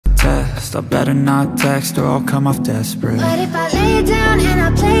rest. I better not text or I'll come off desperate. But if I lay down and I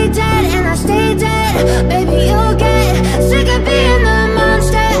play dead and I stay dead, baby, you'll get sick of being the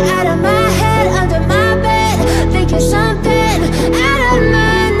monster out of my head, under my bed, thinking something out of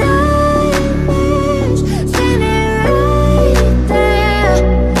my nightmares, standing right there.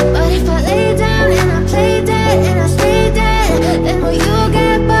 But if I lay down and I play dead and I stay dead, then will you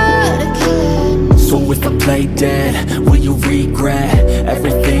get bored of killing? So if I play dead, will you regret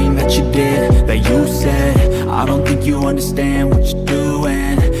everything that you did, that you said? I don't think you understand what you're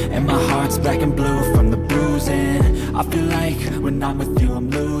doing, and my heart's black and blue from the bruising. I feel like when I'm with you I'm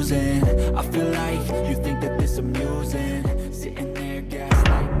losing. I feel like you think that this amusing, sitting there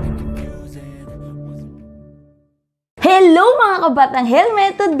gaslighting and confusing. Hello mga kabatang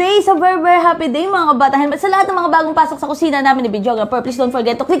helmet! Today sa very happy day mga kabatang helmet. Sa lahat ng mga bagong pasok sa kusina namin ni videographer, please don't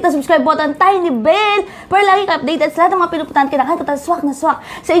forget to click the subscribe button, tiny bell, para lagi ka updated sa lahat ng mga pinupuntahan kinakain ko, swak na swak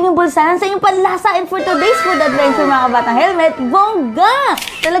sa inyong bulsanan, sa inyong panlasa. And for today's food adventure mga kabatang helmet, bongga!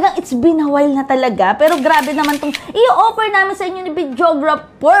 Talagang it's been a while na talaga, pero grabe naman tong i-offer namin sa inyo ni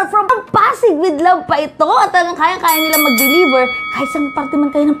videographer from Pasig with love pa ito. At talagang kaya-kaya nila mag-deliver kahit sa parte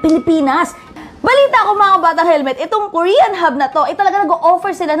man kayo ng Pilipinas. Balita ko mga kabatang helmet, itong Korean hub na to, talaga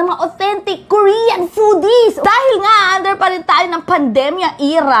nag-o-offer sila ng mga authentic Korean foodies. Dahil nga, under pa rin tayo ng pandemya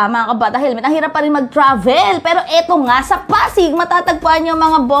era, mga kabatang helmet, ang hirap pa rin mag-travel. Pero eto nga, sa Pasig, matatagpuan yung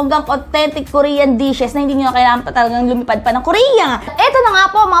mga bonggang authentic Korean dishes na hindi nyo kailangan pa talagang lumipad pa ng Korea. Eto na nga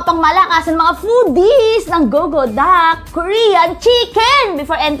po, mga pangmalakasan, mga foodies ng GoGoGo Korean Chicken.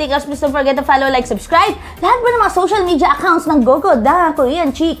 Before anything else, please don't forget to follow, like, subscribe. Lahat ba ng mga social media accounts ng GoGoGo Korean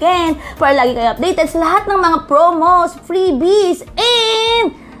Chicken para lagi kayo updated sa lahat ng mga promos, freebies,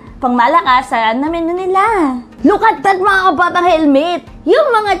 and pangmalakasan na menu nila. Look at that mga kabatang helmet! Yung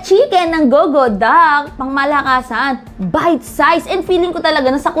mga chicken ng GoGoGo pangmalakasan, bite size, and feeling ko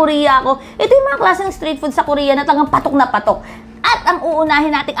talaga na sa Korea ako, ito yung mga klase ng street food sa Korea na talagang patok na patok. At ang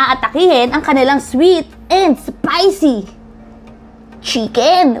uunahin nating aatakihin, ang kanilang sweet and spicy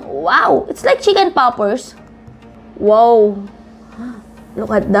chicken. Wow! It's like chicken poppers. Wow! Look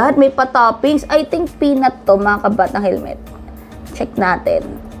at that. May pa-toppings. I think peanut to, mga kabatang helmet. Check natin.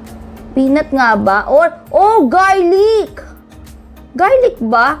 Peanut nga ba? Or, oh, garlic! Garlic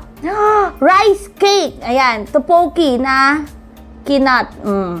ba? Rice cake! Ayan, tteokbokki na kinat.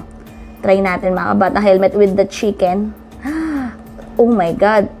 Try natin, mga kabatang helmet, with the chicken. Oh my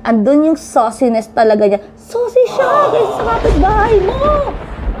God. Andun yung sauciness talaga niya. Saucy siya! Guys, sa kapitbahay mo!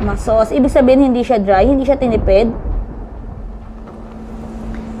 Mas-sauce. Ibig sabihin, hindi siya dry, hindi siya tinipid.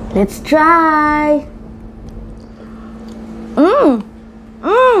 Let's try.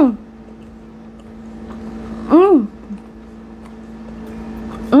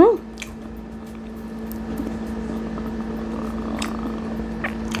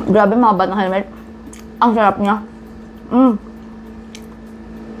 Grabe mga batang helmet. Ang sarap niya.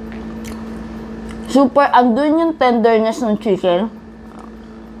 Super, andun yung tenderness ng chicken.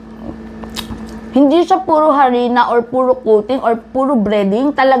 Hindi siya puro harina or puro coating or puro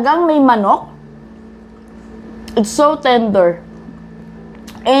breading. Talagang may manok. It's so tender.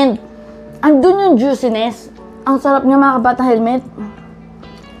 And, andun yung juiciness. Ang sarap niya mga kabatang helmet.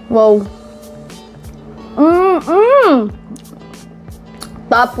 Wow.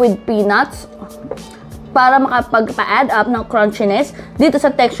 Top with peanuts. Para makapagpa-add up ng crunchiness dito sa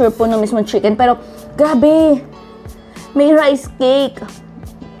texture po ng mismong chicken. Pero, grabe. May rice cake.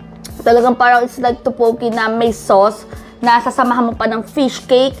 Talagang parang it's like tteokbokki na may sauce na sasamahan mo pa ng fish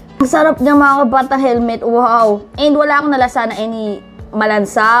cake. Ang sarap niya mga kabatang helmet. Wow! And wala akong nalasa na any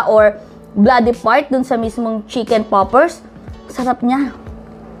malansa or bloody part dun sa mismong chicken poppers. Sarap niya.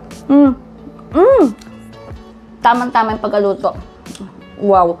 Tamang-tama yung pagkaluto.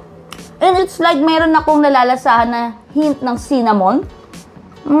 Wow! And it's like meron akong nalalasahan na hint ng cinnamon.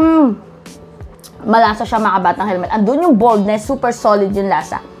 Malasa siya mga kabatang helmet. Andun yung boldness, super solid yung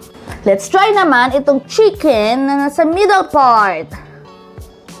lasa. Let's try naman itong chicken na nasa middle part.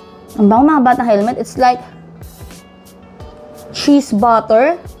 Ang bango mga batang helmet. It's like cheese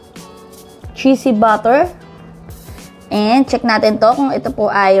butter. Cheesy butter. And check natin to kung ito po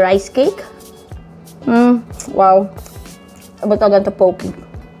ay rice cake. Wow. Aba talaga ito tteokbokki.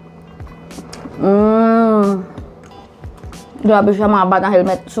 Grabe siya mga batang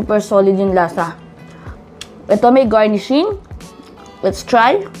helmet. Super solid yung lasa. Ito may garnishing. Let's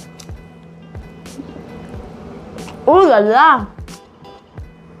try. Oh la la!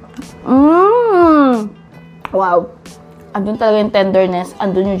 Wow! Andun talaga yung tenderness,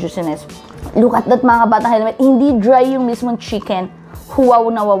 andun yung juiciness. Look at that mga kabatang helmet. Hindi dry yung mismong chicken. Huwaw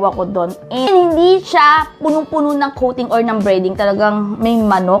na wawa ko doon. And hindi siya punong-puno ng coating or ng breading. Talagang may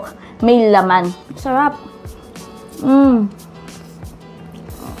manok may laman. Sarap. Ang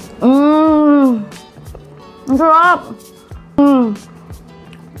sarap.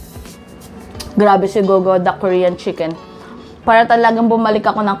 Grabe si GoGoGo, the Korean chicken. Para talagang bumalik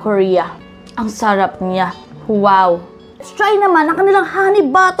ako ng Korea. Ang sarap niya. Wow. Let's try naman ang kanilang honey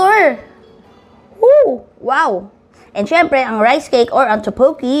butter. Woo! Wow. And syempre, ang rice cake or ang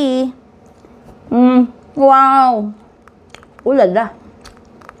tteokbokki. Wow. Ulala.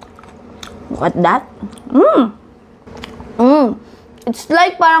 Look at that. It's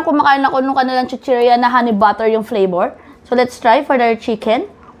like parang kumakain ako nung kanilang chichirya na honey butter yung flavor. So let's try for their chicken.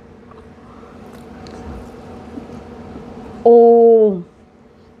 Oh.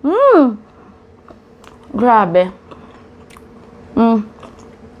 Grabe.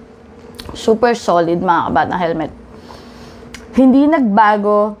 Super solid mga kabatang helmet. Hindi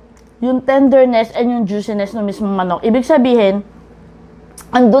nagbago yung tenderness and yung juiciness ng mismong manok. Ibig sabihin,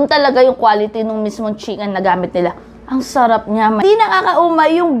 andun talaga yung quality ng mismong chicken na gamit nila. Ang sarap niya. Hindi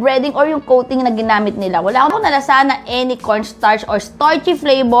nakakaumay yung breading or yung coating na ginamit nila. Wala akong nalasahan na any cornstarch or starchy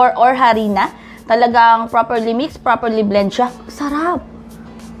flavor or harina. Talagang properly mixed, properly blend siya. Sarap.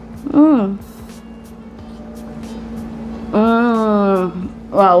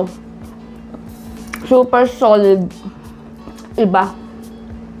 Wow. Super solid. Iba.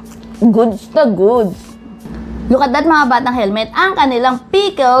 Goods na goods. Look at that mga batang helmet. Ang kanilang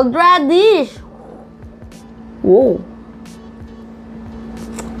pickled radish. Wow.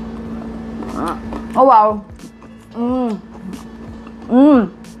 Oh wow.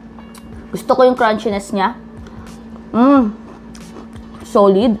 Gusto ko yung crunchiness niya.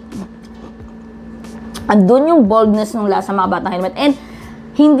 Solid. Andun yung boldness ng lasa mga batang helmet. And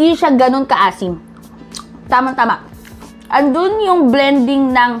hindi siya ganun kaasim. Tama-tama. Andun yung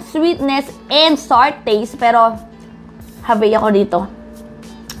blending ng sweetness and sour taste. Pero, habay ako dito.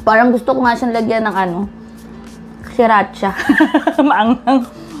 Parang gusto ko nga siyang lagyan ng sriracha. Maanghang.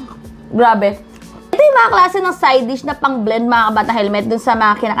 Grabe. Ito yung mga klase ng side dish na pang-blend mga kabatang helmet dun sa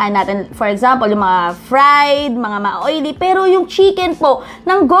mga kinakain natin. For example, yung mga fried, mga ma-oily. Pero yung chicken po,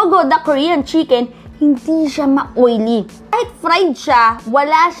 ng GoGoGo, the Korean chicken, hindi siya ma-oily. Kahit fried siya,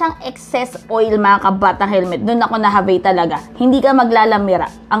 wala siyang excess oil mga kabatang helmet. Doon ako nahabay talaga. Hindi ka maglalamira.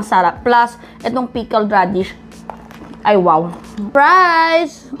 Ang sarap. Plus, itong pickled radish. Ay, wow.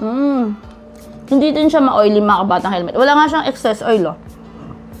 Fries! Hindi din siya ma-oily mga kabatang helmet. Wala nga siyang excess oil, oh.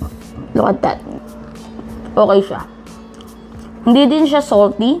 Look at that. Okay siya. Hindi din siya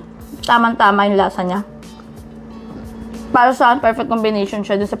salty. Tamang-tama yung lasa niya. Para saan, perfect combination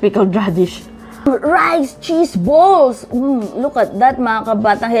siya dun sa pickled radish. Rice cheese balls! Look at that mga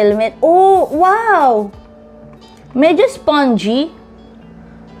kabatang helmet. Oh, wow! Medyo spongy.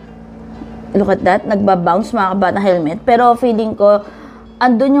 Look at that. Nagbabounce mga kabatang helmet. Pero feeling ko,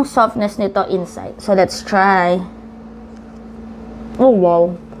 andun yung softness nito inside. So, let's try. Oh,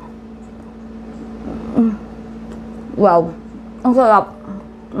 wow. Wow. Ang sarap.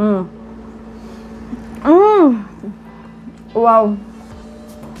 Wow.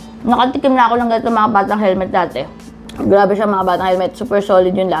 Nakatikim na ako ng ganito mga batang helmet dati. Grabe siya mga batang helmet. Super solid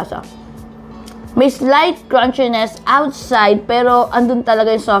yung lasa. May slight crunchiness outside, pero andun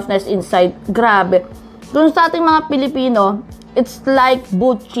talaga yung softness inside. Grabe. Dun sa ating mga Pilipino, it's like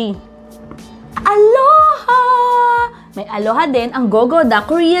buchi. Aloha! May aloha din ang GoGoGo, the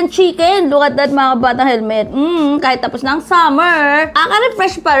Korean chicken. Look at that mga batang helmet. Kahit tapos ng summer,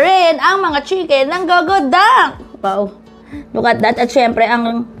 refresh pa rin ang mga chicken ng GoGoGo. Wow. Look at that. At syempre,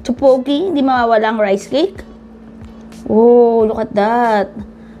 ang tteokbokki, hindi mawawala ang rice cake. Oh, look at that.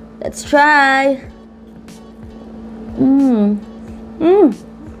 Let's try.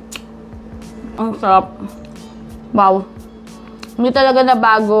 Ang sarap. Wow. Hindi talaga na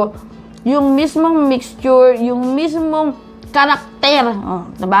bago. Yung mismong mixture, yung mismong karakter. Oh,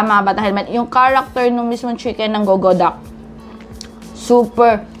 diba mga batang helmet? Yung character ng mismong chicken ng GoGoGo.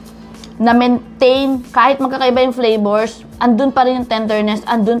 Super na-maintain, kahit magkakaiba yung flavors, andun pa rin yung tenderness,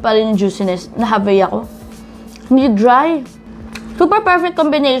 andun pa rin yung juiciness. Nahabay ako. Hindi dry. Super perfect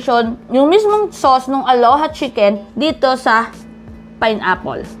combination, yung mismong sauce ng aloha chicken dito sa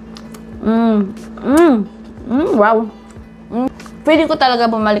pineapple. Wow. Feeling ko talaga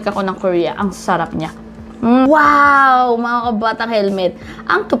bumalik ako ng Korea. Ang sarap niya. Wow! Mga kabatang helmet.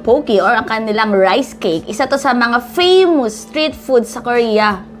 Ang tteokbokki or ang kanilang rice cake, isa to sa mga famous street food sa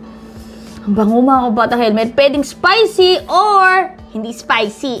Korea. Ang bango mga kabatang helmet. Pwedeng spicy or hindi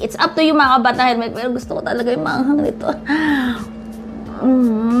spicy. It's up to you mga kabatang helmet. Pero gusto ko talaga yung manghang nito.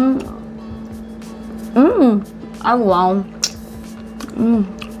 Wow.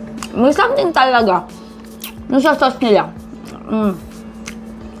 May something talaga. Yung sa sauce nila.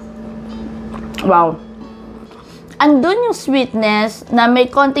 Wow. Andun yung sweetness na may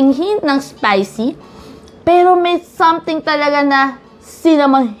konting hint ng spicy, pero may something talaga na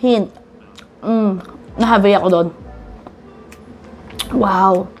cinnamon hint. Nahabay ako doon.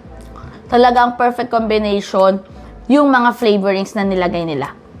 Wow. Talagang perfect combination yung mga flavorings na nilagay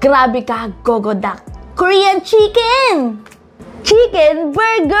nila. Grabe ka, GoGoGo Korean chicken! Chicken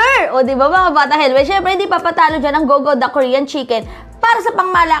burger! O diba mga bata helmet? Siyempre, hindi papatalo dyan ang GoGoGo Korean chicken para sa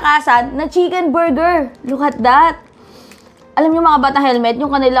pangmalakasan na chicken burger. Look at that. Alam niyo mga bata helmet,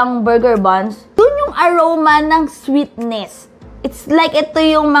 yung kanilang burger buns, dun yung aroma ng sweetness. It's like ito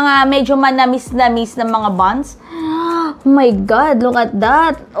yung mga medyo manamis-namis na mga buns. Oh my God, look at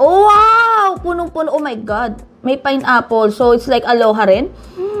that. Oh, wow! Punong-puno. Oh my God. May pineapple. So, it's like aloha rin.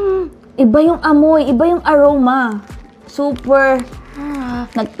 Iba yung amoy. Iba yung aroma. Super.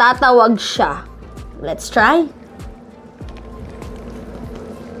 Nagtatawag siya. Let's try.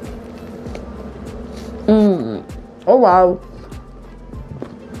 Oh, wow.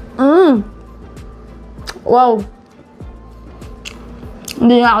 Wow.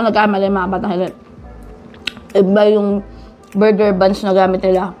 Hindi nga ako nagkamali mga batang helmet. Iba yung burger buns na gamit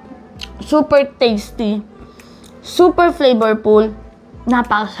nila. Super tasty. Super flavorful.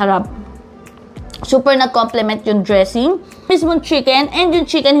 Napakasarap. Super nag-complement yung dressing. Mismong chicken. And yung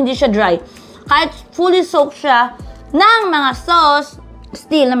chicken hindi siya dry. Kahit fully soaked siya ng mga sauce,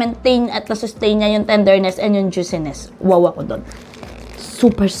 still na-maintain at na-sustain niya yung tenderness and yung juiciness. Wow ako doon.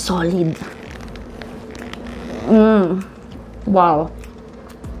 Super solid. Wow.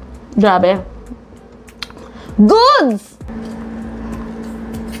 Grabe. Goods!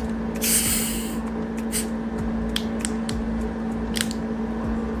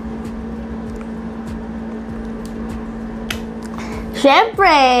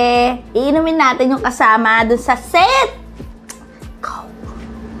 Siyempre, iinumin natin yung kasama dun sa set. Go!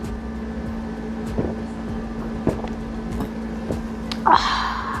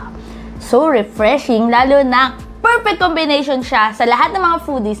 So refreshing, lalo na perfect combination siya sa lahat ng mga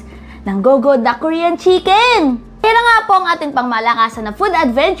foodies ng GoGoGo Korean chicken. Kaya nga po ang ating pangmalakasan na food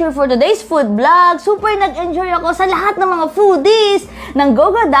adventure for today's food vlog. Super nag-enjoy ako sa lahat ng mga foodies ng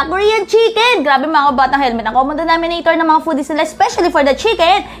GoGoGo Korean chicken. Grabe mga batang helmet. Ang common denominator ng mga foodies nila, especially for the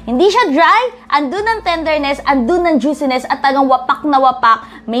chicken, hindi siya dry, andun ang tenderness, andun ang juiciness, at tagang wapak na wapak,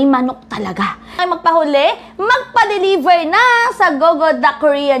 may manok talaga. Ay magpahuli, magpa-deliver na sa GoGoGo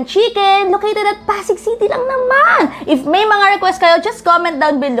Korean chicken, located at Pasig City lang naman. If may mga request kayo, just comment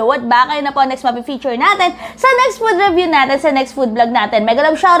down below at baka kayo na po next maifeature natin sa next food review natin, sa next food vlog natin. Mega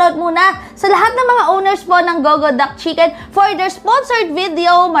love shoutout muna sa lahat ng mga owners po ng GoGoGo Chicken for their sponsored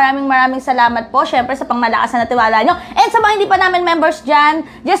video. Maraming salamat po, syempre sa pangmalakasan na tiwala nyo. And sa mga hindi pa namin members dyan,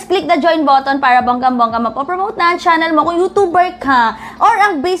 just click the join button para bonggang-bongga mapopromote na ang channel mo kung YouTuber ka or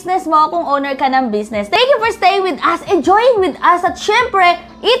ang business mo kung owner ka ng business. Thank you for staying with us, enjoying with us, at syempre,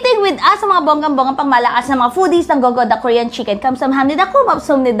 eating with us sa mga bonggang-bonggang pangmalakas ng mga foodies ng GoGoGo Korean chicken. Kamsamhamnida ko,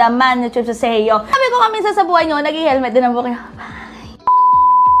 mapsumnida man, YouTube sa seyo. Sabi ko kami sa buhay nyo, naging helmet din ang buhok nyo.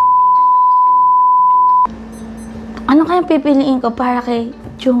 Ano kayang pipiliin ko para kay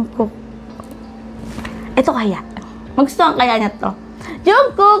Jungkook? Ito kaya. Magustuhan kaya niya to.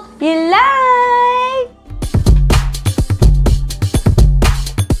 Jungkook, you like?